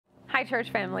Hi,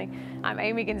 church family. I'm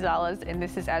Amy Gonzalez, and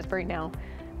this is Asbury Now.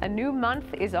 A new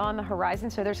month is on the horizon,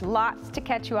 so there's lots to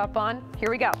catch you up on. Here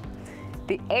we go.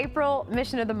 The April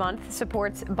Mission of the Month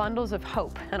supports Bundles of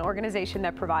Hope, an organization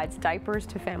that provides diapers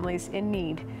to families in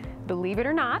need. Believe it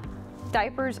or not,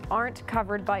 diapers aren't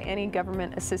covered by any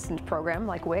government assistance program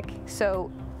like WIC,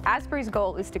 so Asbury's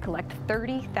goal is to collect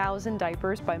 30,000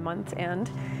 diapers by month's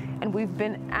end, and we've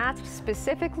been asked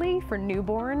specifically for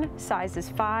newborn sizes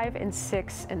 5 and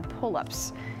 6 and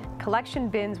pull-ups. Collection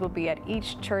bins will be at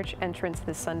each church entrance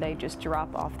this Sunday. Just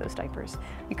drop off those diapers.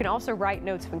 You can also write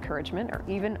notes of encouragement or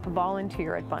even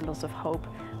volunteer at Bundles of Hope.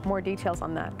 More details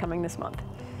on that coming this month.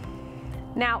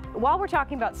 Now, while we're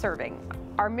talking about serving,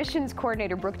 our missions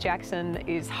coordinator, Brooke Jackson,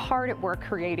 is hard at work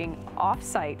creating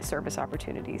off-site service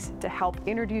opportunities to help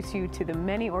introduce you to the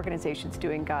many organizations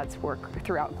doing God's work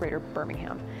throughout Greater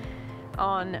Birmingham.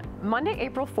 On Monday,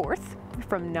 April 4th,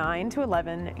 from 9 to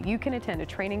 11, you can attend a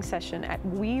training session at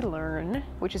We Learn,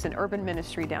 which is an urban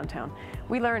ministry downtown.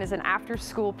 We Learn is an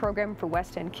after-school program for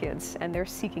West End kids, and they're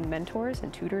seeking mentors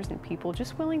and tutors and people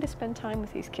just willing to spend time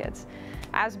with these kids.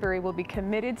 Asbury will be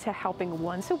committed to helping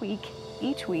once a week,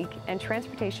 each week, and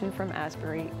transportation from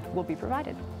Asbury will be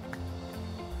provided.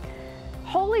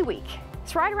 Holy Week,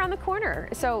 it's right around the corner,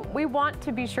 so we want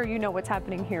to be sure you know what's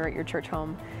happening here at your church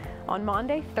home. On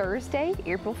Maundy Thursday,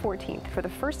 April 14th, for the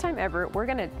first time ever, we're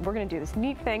gonna do this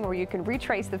neat thing where you can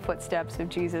retrace the footsteps of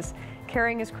Jesus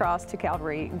carrying his cross to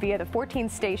Calvary via the 14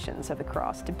 stations of the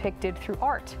cross depicted through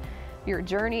art. Your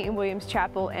journey in Williams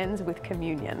Chapel ends with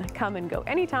communion. Come and go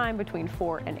anytime between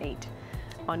 4 and 8.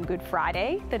 On Good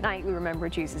Friday, the night we remember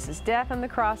Jesus' death on the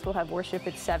cross, we'll have worship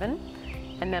at 7.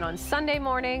 And then on Sunday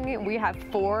morning, we have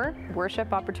 4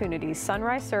 worship opportunities.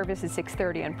 Sunrise service at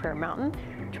 6:30 on Prayer Mountain,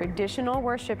 traditional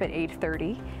worship at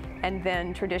 8:30, and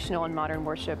then traditional and modern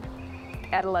worship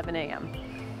at 11 a.m.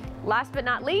 Last but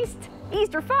not least,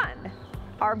 Easter fun.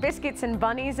 Our Biscuits and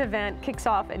Bunnies event kicks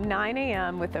off at 9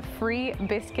 a.m. with a free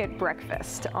biscuit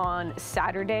breakfast on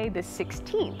Saturday the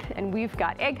 16th. And we've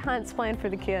got egg hunts planned for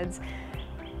the kids,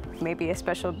 maybe a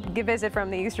special visit from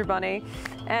the Easter Bunny,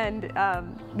 and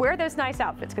wear those nice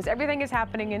outfits because everything is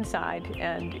happening inside,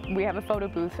 and we have a photo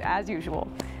booth as usual.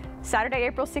 Saturday,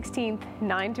 April 16th,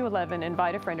 9 to 11,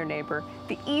 invite a friend or neighbor.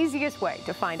 The easiest way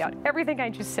to find out everything I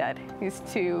just said is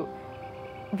to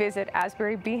visit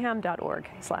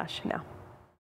asburybeham.org/now.